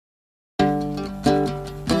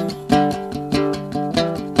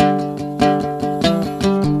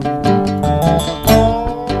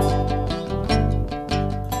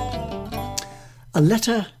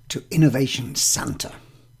Letter to Innovation Santa.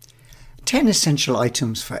 10 essential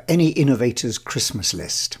items for any innovator's Christmas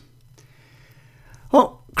list.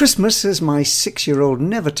 Well, Christmas, as my 6-year-old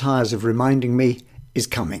never tires of reminding me, is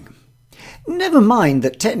coming. Never mind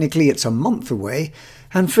that technically it's a month away,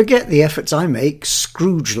 and forget the efforts I make,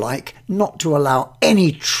 Scrooge-like, not to allow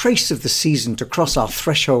any trace of the season to cross our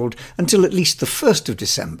threshold until at least the 1st of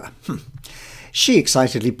December. She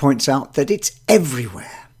excitedly points out that it's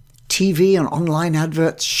everywhere. TV and online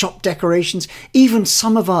adverts, shop decorations, even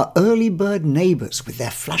some of our early bird neighbours with their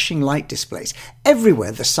flashing light displays.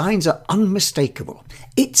 Everywhere the signs are unmistakable.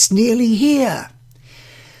 It's nearly here.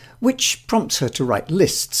 Which prompts her to write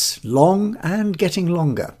lists, long and getting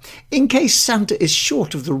longer, in case Santa is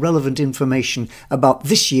short of the relevant information about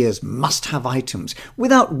this year's must-have items,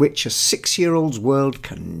 without which a 6-year-old's world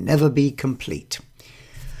can never be complete.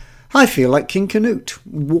 I feel like King Canute,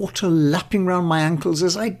 water lapping round my ankles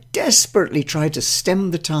as I desperately try to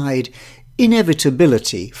stem the tide,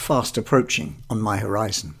 inevitability fast approaching on my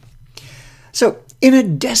horizon. So, in a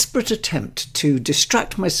desperate attempt to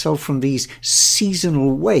distract myself from these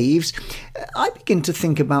seasonal waves, I begin to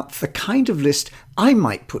think about the kind of list I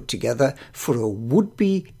might put together for a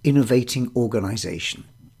would-be innovating organisation.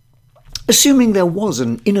 Assuming there was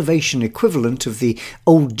an innovation equivalent of the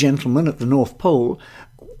old gentleman at the North Pole,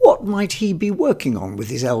 what might he be working on with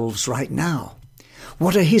his elves right now?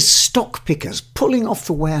 What are his stock pickers pulling off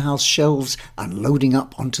the warehouse shelves and loading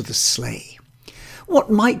up onto the sleigh? What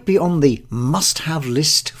might be on the must-have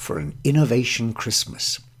list for an innovation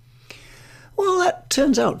Christmas? Well, that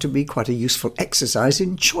turns out to be quite a useful exercise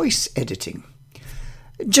in choice editing.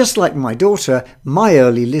 Just like my daughter, my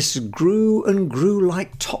early list grew and grew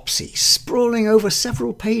like Topsy, sprawling over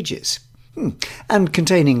several pages. And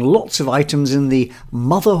containing lots of items in the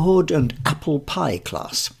motherhood and apple pie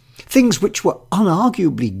class. Things which were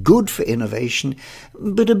unarguably good for innovation,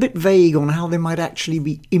 but a bit vague on how they might actually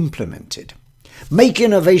be implemented. Make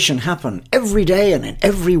innovation happen every day and in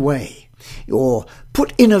every way. Or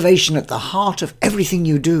put innovation at the heart of everything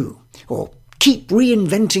you do. Or keep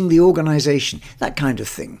reinventing the organisation. That kind of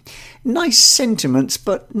thing. Nice sentiments,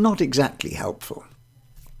 but not exactly helpful.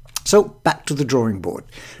 So back to the drawing board,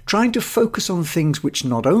 trying to focus on things which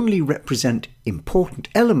not only represent important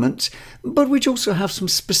elements, but which also have some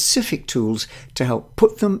specific tools to help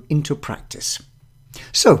put them into practice.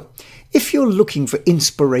 So, if you're looking for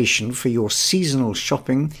inspiration for your seasonal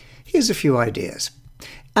shopping, here's a few ideas.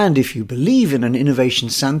 And if you believe in an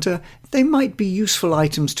innovation Santa, they might be useful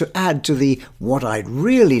items to add to the what I'd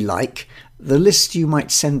really like, the list you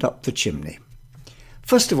might send up the chimney.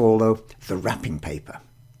 First of all, though, the wrapping paper.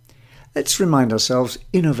 Let's remind ourselves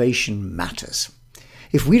innovation matters.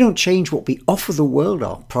 If we don't change what we offer the world,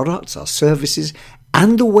 our products, our services,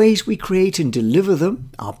 and the ways we create and deliver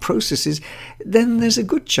them, our processes, then there's a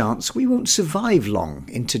good chance we won't survive long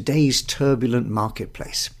in today's turbulent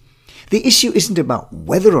marketplace. The issue isn't about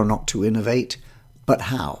whether or not to innovate, but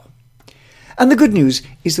how. And the good news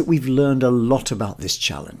is that we've learned a lot about this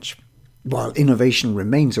challenge. While innovation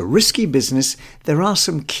remains a risky business, there are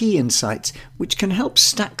some key insights which can help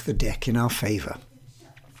stack the deck in our favour.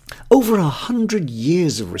 Over 100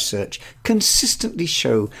 years of research consistently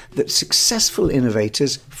show that successful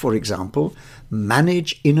innovators, for example,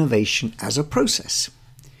 manage innovation as a process.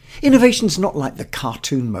 Innovation's not like the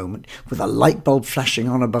cartoon moment with a light bulb flashing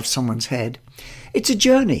on above someone's head. It's a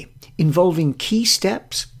journey involving key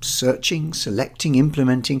steps, searching, selecting,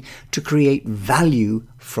 implementing, to create value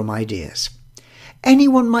from ideas.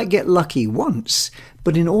 Anyone might get lucky once,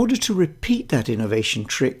 but in order to repeat that innovation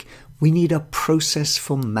trick, we need a process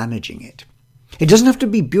for managing it. It doesn't have to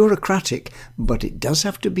be bureaucratic, but it does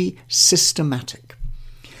have to be systematic.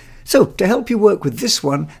 So, to help you work with this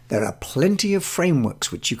one, there are plenty of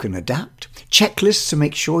frameworks which you can adapt, checklists to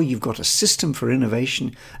make sure you've got a system for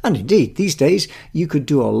innovation, and indeed, these days, you could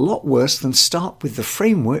do a lot worse than start with the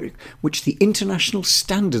framework which the International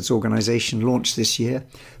Standards Organization launched this year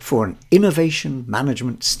for an innovation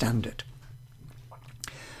management standard.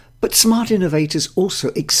 But smart innovators also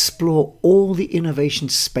explore all the innovation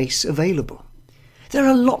space available. There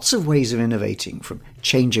are lots of ways of innovating, from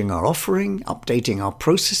changing our offering, updating our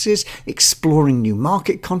processes, exploring new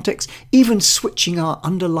market contexts, even switching our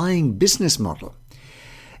underlying business model.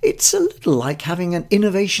 It's a little like having an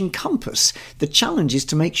innovation compass. The challenge is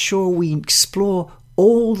to make sure we explore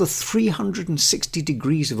all the 360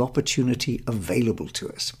 degrees of opportunity available to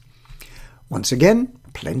us. Once again,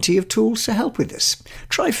 plenty of tools to help with this.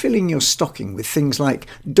 Try filling your stocking with things like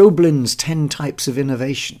Doblin's 10 Types of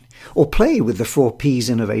Innovation, or play with the 4 Ps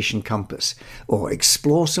Innovation Compass, or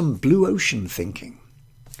explore some blue ocean thinking.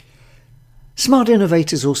 Smart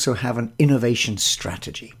innovators also have an innovation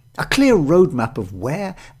strategy, a clear roadmap of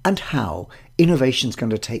where and how innovation is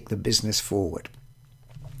going to take the business forward.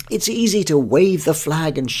 It's easy to wave the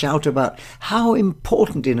flag and shout about how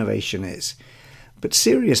important innovation is, but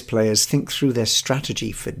serious players think through their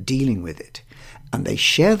strategy for dealing with it, and they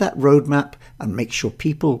share that roadmap and make sure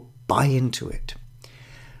people buy into it.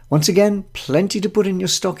 Once again, plenty to put in your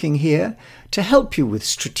stocking here to help you with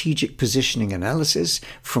strategic positioning analysis,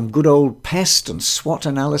 from good old PEST and SWOT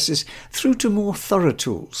analysis through to more thorough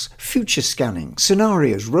tools, future scanning,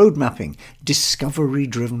 scenarios, road mapping,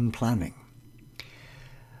 discovery-driven planning.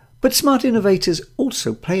 But smart innovators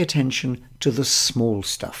also pay attention to the small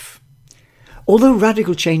stuff. Although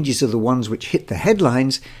radical changes are the ones which hit the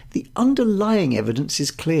headlines, the underlying evidence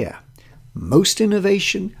is clear. Most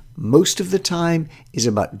innovation, most of the time, is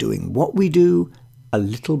about doing what we do a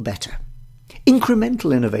little better.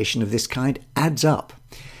 Incremental innovation of this kind adds up,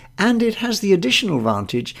 and it has the additional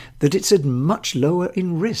advantage that it's at much lower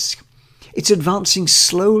in risk. It's advancing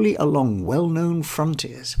slowly along well-known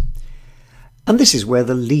frontiers. And this is where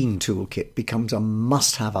the Lean toolkit becomes a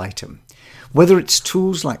must-have item. Whether it's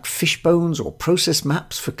tools like Fishbones or process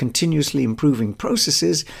maps for continuously improving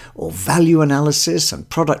processes, or value analysis and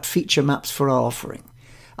product feature maps for our offering.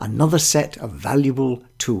 Another set of valuable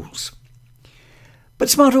tools. But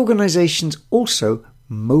smart organizations also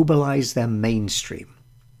mobilize their mainstream.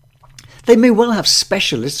 They may well have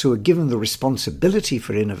specialists who are given the responsibility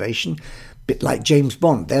for innovation, a bit like James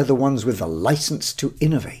Bond. They're the ones with the license to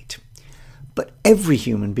innovate. But every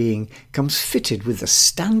human being comes fitted with the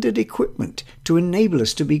standard equipment to enable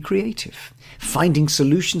us to be creative, finding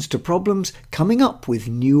solutions to problems, coming up with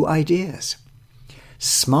new ideas.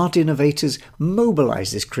 Smart innovators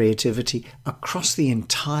mobilize this creativity across the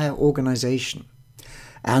entire organization.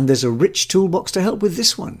 And there's a rich toolbox to help with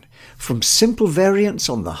this one, from simple variants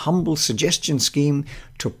on the humble suggestion scheme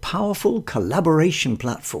to powerful collaboration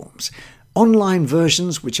platforms, online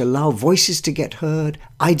versions which allow voices to get heard,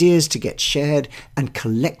 ideas to get shared, and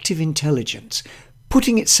collective intelligence,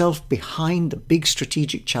 putting itself behind the big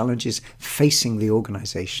strategic challenges facing the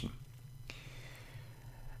organization.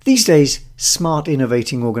 These days, smart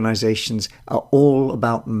innovating organizations are all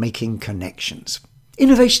about making connections.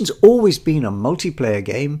 Innovation's always been a multiplayer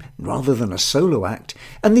game rather than a solo act,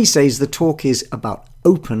 and these days the talk is about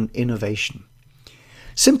open innovation.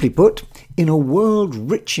 Simply put, in a world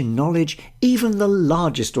rich in knowledge, even the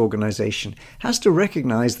largest organization has to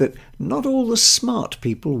recognize that not all the smart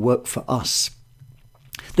people work for us.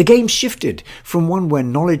 The game shifted from one where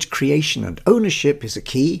knowledge creation and ownership is a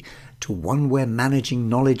key to one where managing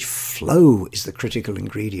knowledge flow is the critical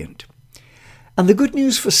ingredient. And the good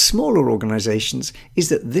news for smaller organizations is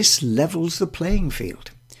that this levels the playing field.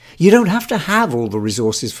 You don't have to have all the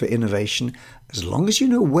resources for innovation as long as you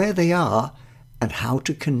know where they are and how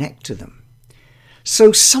to connect to them.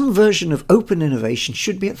 So some version of open innovation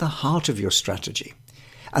should be at the heart of your strategy.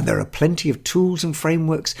 And there are plenty of tools and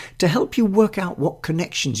frameworks to help you work out what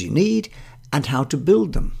connections you need and how to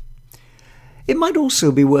build them. It might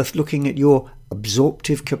also be worth looking at your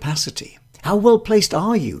absorptive capacity. How well placed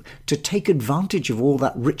are you to take advantage of all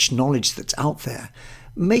that rich knowledge that's out there,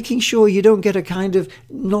 making sure you don't get a kind of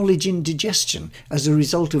knowledge indigestion as a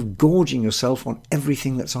result of gorging yourself on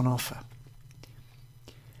everything that's on offer.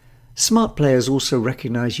 Smart players also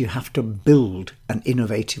recognize you have to build an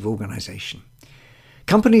innovative organization.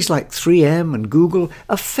 Companies like 3M and Google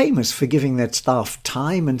are famous for giving their staff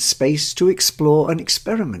time and space to explore and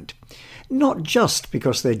experiment, not just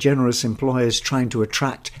because they're generous employers trying to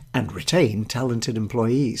attract and retain talented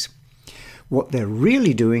employees. What they're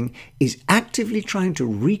really doing is actively trying to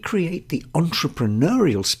recreate the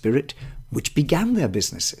entrepreneurial spirit which began their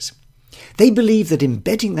businesses. They believe that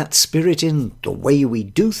embedding that spirit in the way we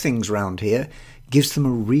do things round here gives them a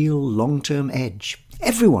real long-term edge.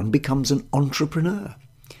 Everyone becomes an entrepreneur.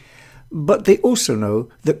 But they also know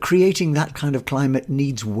that creating that kind of climate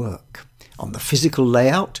needs work on the physical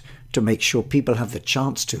layout to make sure people have the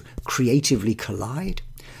chance to creatively collide,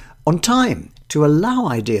 on time to allow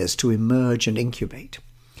ideas to emerge and incubate,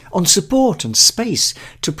 on support and space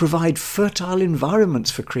to provide fertile environments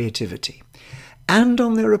for creativity, and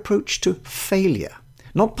on their approach to failure,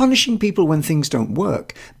 not punishing people when things don't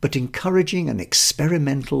work, but encouraging an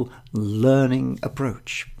experimental learning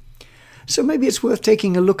approach. So maybe it's worth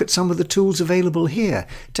taking a look at some of the tools available here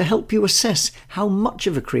to help you assess how much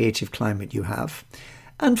of a creative climate you have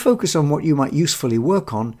and focus on what you might usefully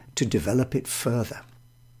work on to develop it further.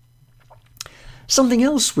 Something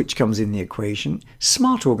else which comes in the equation,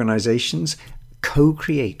 smart organizations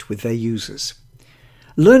co-create with their users.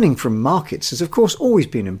 Learning from markets has of course always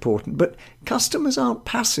been important, but customers aren't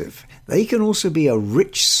passive. They can also be a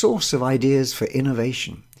rich source of ideas for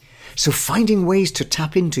innovation. So finding ways to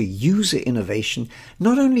tap into user innovation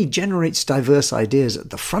not only generates diverse ideas at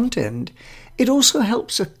the front end, it also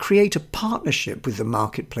helps create a partnership with the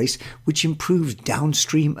marketplace which improves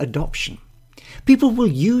downstream adoption. People will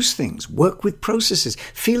use things, work with processes,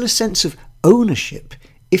 feel a sense of ownership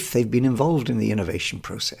if they've been involved in the innovation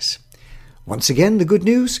process. Once again, the good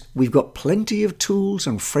news, we've got plenty of tools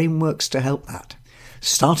and frameworks to help that,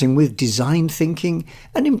 starting with design thinking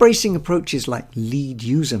and embracing approaches like lead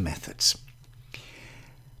user methods.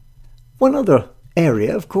 One other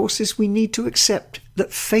area, of course, is we need to accept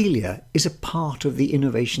that failure is a part of the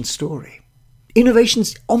innovation story.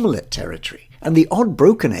 Innovation's omelette territory, and the odd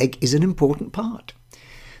broken egg is an important part.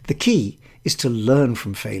 The key is to learn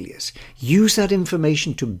from failures, use that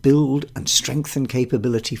information to build and strengthen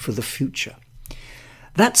capability for the future.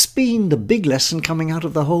 That's been the big lesson coming out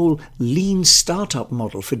of the whole lean startup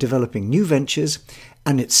model for developing new ventures,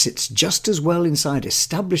 and it sits just as well inside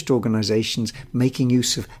established organizations making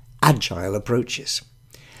use of agile approaches.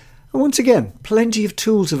 And once again, plenty of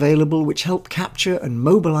tools available which help capture and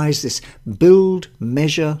mobilize this build,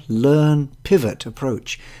 measure, learn, pivot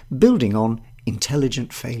approach, building on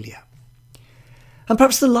intelligent failure. And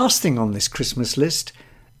perhaps the last thing on this Christmas list,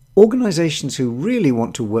 organizations who really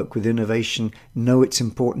want to work with innovation know it's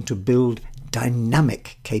important to build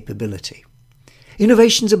dynamic capability.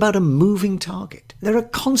 Innovation's about a moving target. There are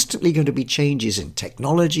constantly going to be changes in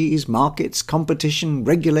technologies, markets, competition,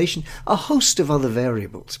 regulation, a host of other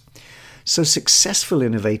variables. So successful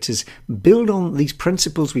innovators build on these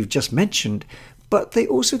principles we've just mentioned, but they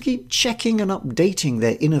also keep checking and updating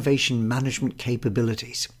their innovation management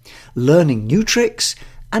capabilities, learning new tricks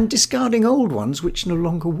and discarding old ones which no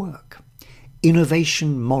longer work.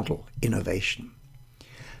 Innovation model innovation.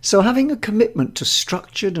 So having a commitment to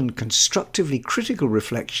structured and constructively critical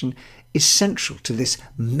reflection is central to this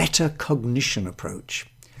metacognition approach.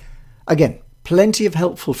 Again, plenty of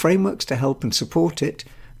helpful frameworks to help and support it.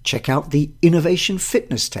 Check out the Innovation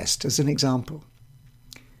Fitness Test as an example.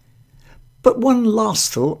 But one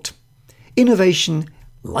last thought. Innovation,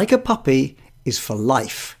 like a puppy, is for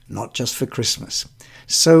life, not just for Christmas.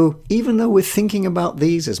 So even though we're thinking about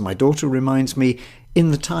these, as my daughter reminds me,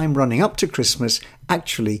 in the time running up to Christmas,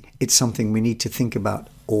 actually it's something we need to think about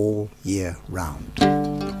all year round.